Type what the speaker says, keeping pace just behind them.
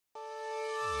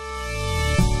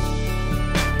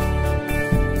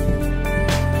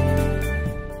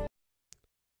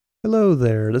Hello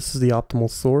there, this is the Optimal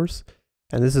Source,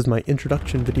 and this is my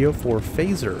introduction video for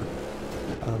Phazer.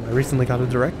 I recently got a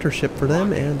directorship for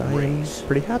them, and I am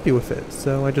pretty happy with it.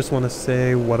 So I just want to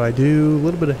say what I do, a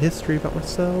little bit of history about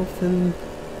myself, and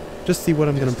just see what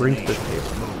I'm going to bring to the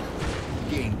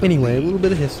table. Anyway, a little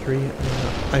bit of history.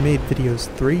 I made videos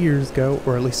 3 years ago,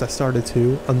 or at least I started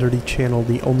to, under the channel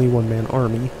The Only One Man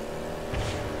Army.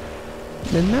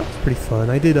 And that was pretty fun.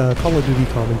 I did Call of Duty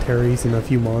commentaries and a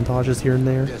few montages here and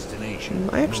there.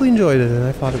 I actually enjoyed it, and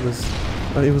I thought it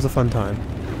was a fun time.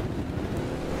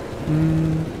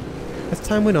 As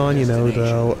time went on, you know,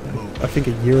 though, I think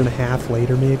a year and a half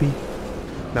later, maybe.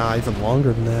 Nah, even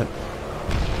longer than that.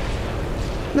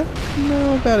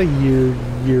 No, about a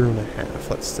year and a half,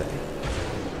 let's say.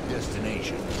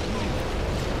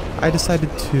 I decided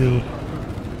to...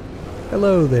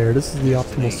 Hello there, this is the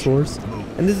Optimal Source,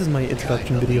 and this is my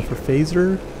introduction video for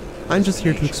Phazer. I'm just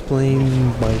here to explain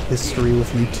my history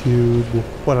with YouTube,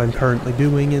 what I'm currently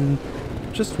doing, and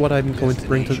just what I'm going to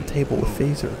bring to the table with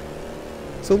Phazer.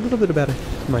 So a little bit about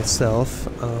myself.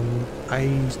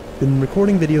 I've been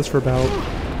recording videos for about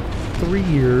 3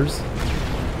 years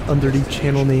under the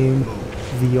channel name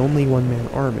The Only One Man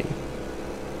Army.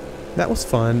 That was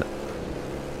fun,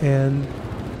 and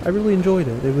I really enjoyed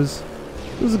it. It was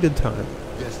a good time.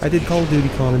 I did Call of Duty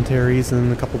commentaries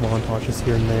and a couple montages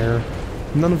here and there.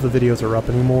 None of the videos are up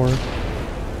anymore,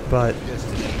 but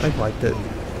I liked it.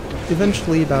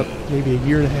 Eventually, about maybe a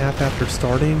year and a half after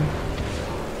starting,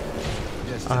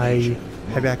 I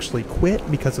have actually quit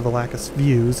because of a lack of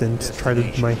views and tried to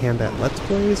do my hand at Let's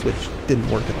Plays, which didn't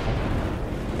work at all.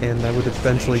 And I would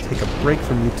eventually take a break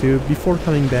from YouTube before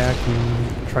coming back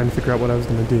and trying to figure out what I was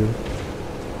going to do.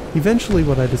 Eventually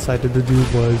what I decided to do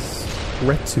was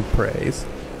ErroedReport,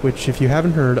 which if you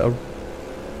haven't heard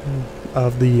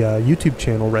of the YouTube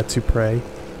channel ErroedReport,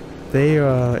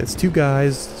 it's two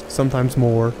guys, sometimes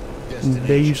more.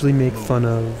 They usually make fun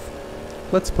of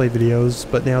Let's Play videos,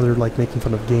 but now they're like making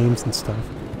fun of games and stuff.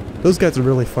 Those guys are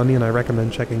really funny and I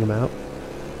recommend checking them out.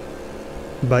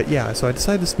 But yeah, so I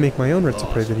decided to make my own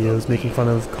ErroedReport videos making fun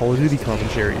of Call of Duty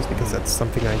commentaries because that's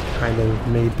something I kind of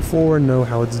made before and know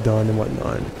how it's done and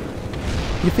whatnot.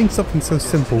 You'd think something so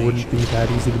simple wouldn't be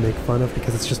that easy to make fun of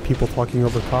because it's just people talking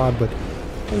over COD, but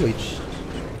holy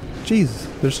jeez,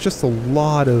 there's just a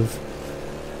lot of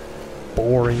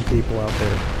boring people out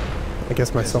there. I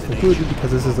guess myself included, because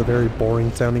this is a very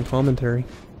boring sounding commentary.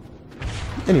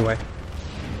 Anyway,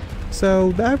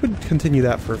 so I would continue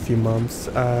that for a few months.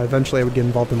 Eventually I would get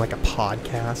involved in like a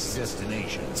podcast,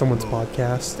 someone's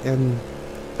podcast, and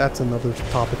that's another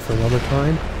topic for another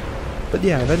time. But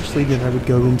yeah, eventually then I would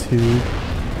go into,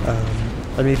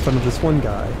 I made fun of this one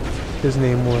guy. His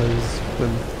name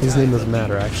doesn't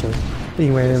matter actually.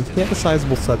 Anyway, he had a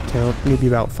sizable sub count, maybe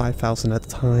about 5,000 at the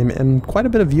time, and quite a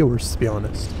bit of viewers, to be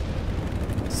honest.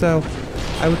 So,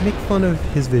 I would make fun of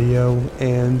his video,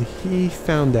 and he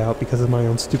found out because of my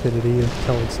own stupidity and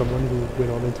telling someone who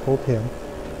went on and told him.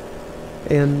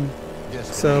 And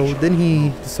so then he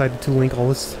decided to link all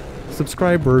his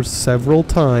subscribers several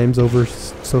times over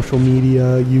social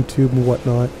media, YouTube and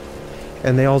whatnot,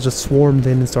 and they all just swarmed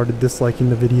in and started disliking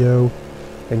the video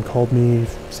and called me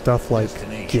stuff like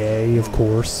gay, of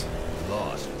course,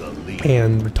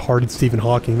 and retarded Stephen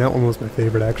Hawking. That one was my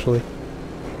favorite actually.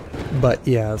 But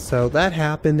yeah, so that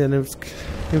happened, and it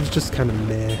was just kind of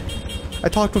meh. I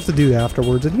talked with the dude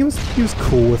afterwards, and he was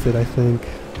cool with it, I think.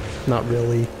 Not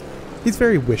really. He's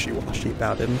very wishy-washy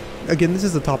about it. Again, this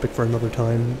is a topic for another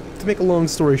time. To make a long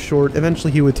story short,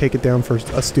 eventually he would take it down for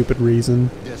a stupid reason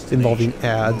involving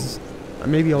ads.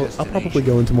 Maybe I'll probably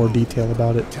go into more detail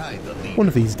about it one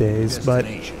of these days, but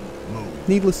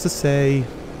needless to say,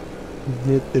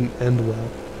 it didn't end well.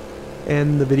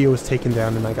 And the video was taken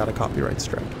down and I got a copyright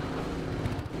strike,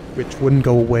 which wouldn't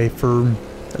go away for,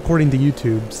 according to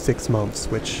YouTube, 6 months,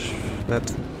 which,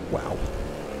 that's, wow.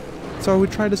 So I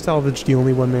would try to salvage The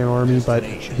Only One Man Army, but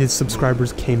his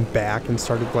subscribers came back and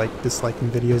started like disliking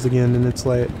videos again, and it's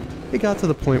like, it got to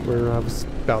the point where I was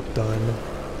about done.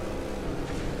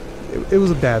 It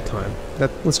was a bad time.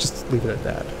 Let's just leave it at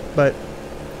that. But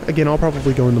again, I'll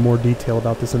probably go into more detail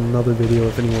about this in another video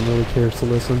if anyone really cares to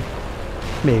listen.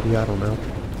 Maybe, I don't know.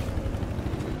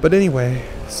 But anyway,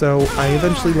 so I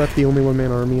eventually left The Only One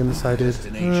Man Army and decided,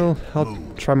 well, I'll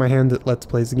try my hand at Let's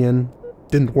Plays again.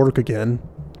 Didn't work again.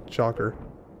 Shocker.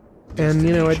 And,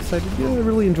 you know, I decided, yeah, I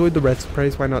really enjoyed the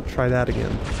ErroedReport, why not try that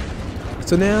again?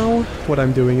 So now, what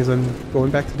I'm doing is I'm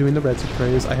going back to doing the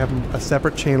ErroedReport. I have a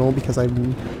separate channel because I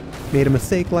made a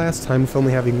mistake last time with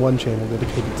only having one channel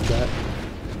dedicated to that.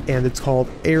 And it's called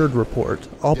ErroedReport.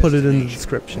 I'll put it in the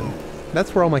description.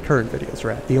 That's where all my current videos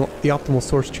are at. The Optimal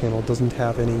Source channel doesn't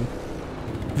have any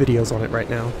videos on it right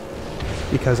now,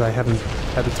 because I haven't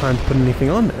had the time to put anything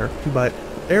on there, but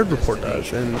ErroedReport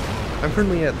does, and I'm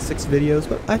currently at 6 videos,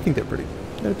 but I think they're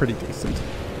pretty decent.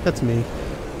 That's me.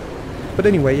 But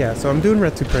anyway, yeah, so I'm doing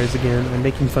RepTubePraise again. I'm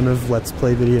making fun of Let's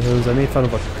Play videos. I made fun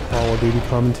of a Call of Duty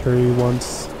commentary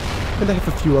once, and I have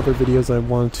a few other videos I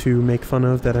want to make fun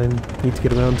of that I need to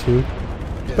get around to.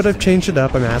 But I've changed it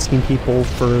up. I'm asking people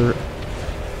for,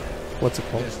 what's it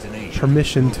called,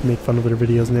 permission to make fun of their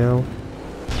videos now,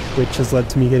 which has led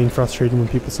to me getting frustrated when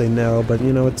people say no, but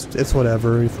you know, it's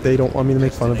whatever. If they don't want me to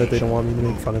make fun of it, they don't want me to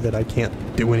make fun of it. I can't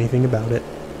do anything about it.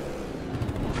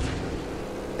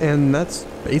 And that's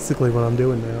basically what I'm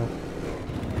doing now.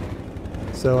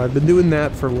 So I've been doing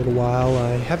that for a little while.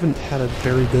 I haven't had a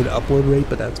very good upload rate,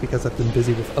 but that's because I've been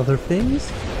busy with other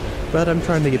things. But I'm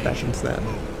trying to get back into that.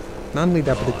 Not only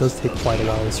that, but it does take quite a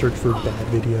while to search for bad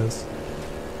videos.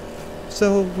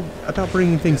 So, about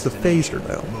bringing things to Phazer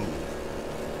now.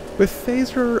 With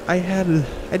Phazer, I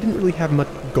didn't really have much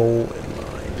goal in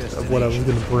mind of what I was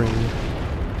going to bring.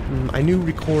 I knew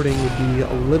recording would be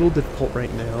a little difficult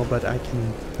right now, but I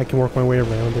can work my way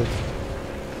around it.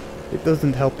 It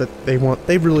doesn't help that they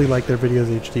really like their videos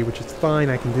HD, which is fine,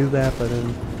 I can do that, but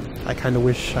then I kind of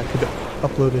wish I could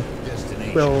upload it.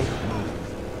 Well,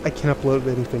 I can upload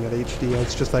anything at HD,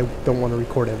 it's just I don't want to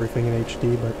record everything in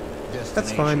HD, but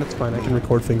that's fine, I can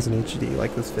record things in HD,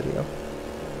 like this video.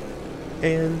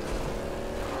 And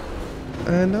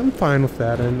I'm fine with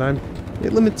that, and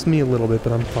it limits me a little bit,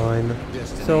 but I'm fine.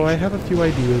 So I have a few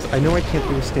ideas. I know I can't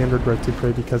do a standard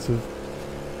RepTubePraise because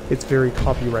it's very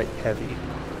copyright heavy.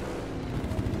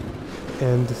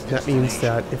 And that means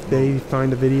that if they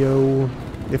find a video,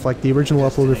 if like the original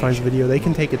uploader finds a video, they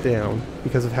can take it down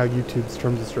because of how YouTube's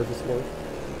terms of service work.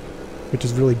 Which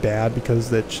is really bad because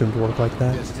that shouldn't work like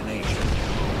that.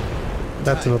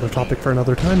 That's another topic for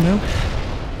another time now.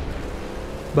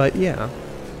 But yeah,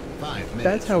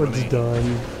 that's how it's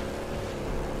done.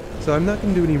 So I'm not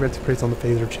going to do any RepTubePraise on the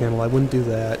Phazer channel, I wouldn't do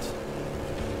that.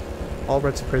 All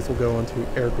RepTubePraise will go onto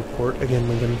ErroedReport, again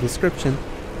link in the description.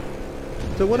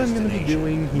 So what I'm going to be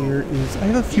doing here is, I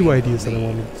have a few ideas that I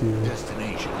want to do.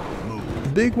 The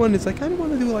big one is I kind of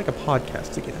want to do like a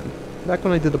podcast again. Back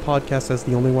when I did the podcast as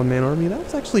the only one-man army, that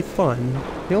was actually fun.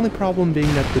 The only problem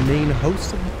being that the main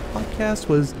host of the podcast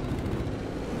was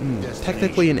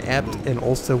technically inept and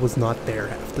also was not there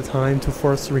half the time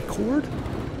for us to record.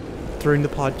 During the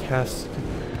podcast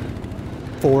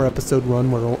 4-episode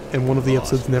run, and one of the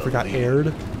episodes never got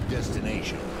aired.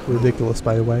 Ridiculous,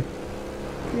 by the way.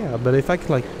 Yeah, but if I could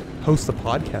like host a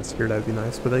podcast here, that'd be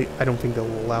nice. But I don't think they'll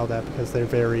allow that because they're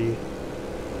very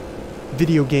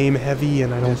video game heavy,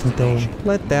 and I don't think they'll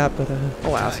let that. But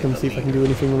I'll ask them, see if I can do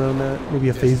anything around that. Maybe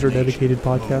a Phazer dedicated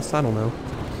podcast. I don't know.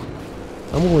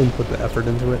 I'm willing to put the effort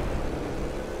into it.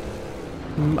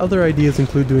 Other ideas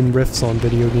include doing riffs on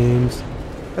video games.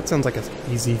 That sounds like an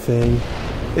easy thing.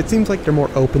 It seems like they're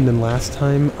more open than last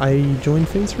time I joined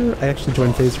Phazer. I actually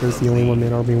joined Phazer as the only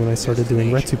one-man army when I started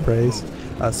doing RepTubePraise.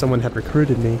 Someone had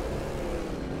recruited me,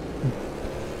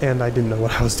 and I didn't know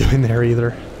what I was doing there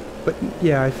either. But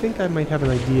yeah, I think I might have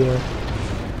an idea.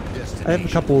 I have a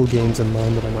couple of games in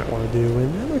mind that I might want to do,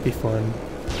 and that might be fun.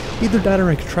 Either that or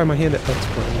I could try my hand at Let's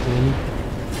Playing.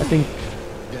 I think,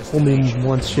 fool me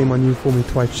once, shame on you, fool me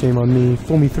twice, shame on me,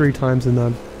 fool me 3 times, and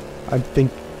I think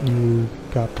you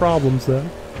got problems though.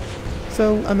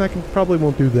 So probably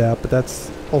won't do that, but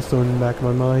that's also in the back of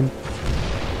my mind.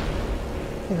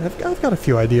 Yeah, I've got a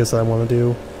few ideas that I want to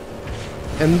do.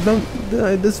 And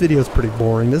this video is pretty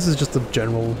boring. This is just a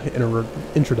general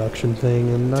introduction thing,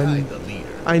 and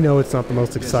I know it's not the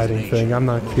most exciting thing. I'm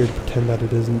not here to pretend that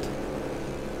it isn't.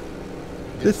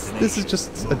 This is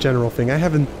just a general thing. I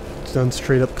haven't done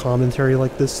straight up commentary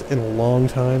like this in a long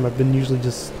time. I've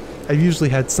usually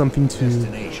had something to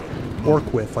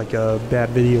work with, like a bad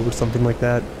video or something like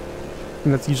that,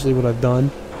 and that's usually what I've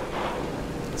done.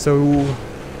 So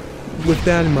with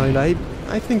that in mind, I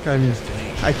think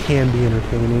I can be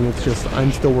entertaining. It's just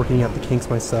I'm still working out the kinks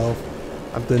myself.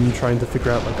 I've been trying to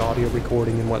figure out like audio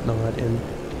recording and whatnot, and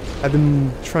I've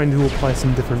been trying to apply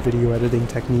some different video editing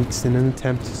techniques in an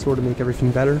attempt to sort of make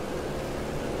everything better.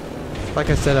 Like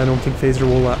I said, I don't think Phazer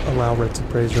will allow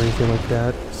RepTubePraise or anything like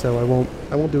that, so I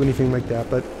won't do anything like that,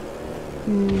 but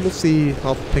we'll see.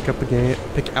 I'll pick out a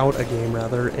game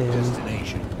rather,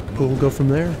 and we'll go from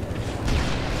there.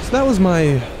 So that was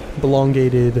my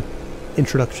elongated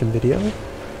introduction video.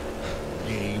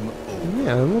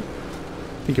 Yeah, I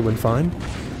think it went fine.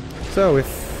 So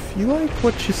if you like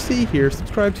what you see here,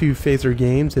 subscribe to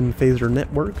PhazerGames and Phazer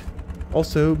Network.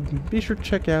 Also, be sure to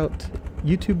check out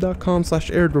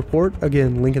youtube.com/ErroedReport.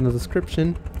 Again, link in the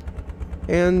description.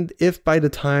 And if by the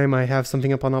time I have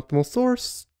something up on Optimal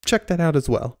Source, check that out as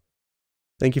well.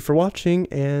 Thank you for watching,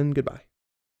 and goodbye.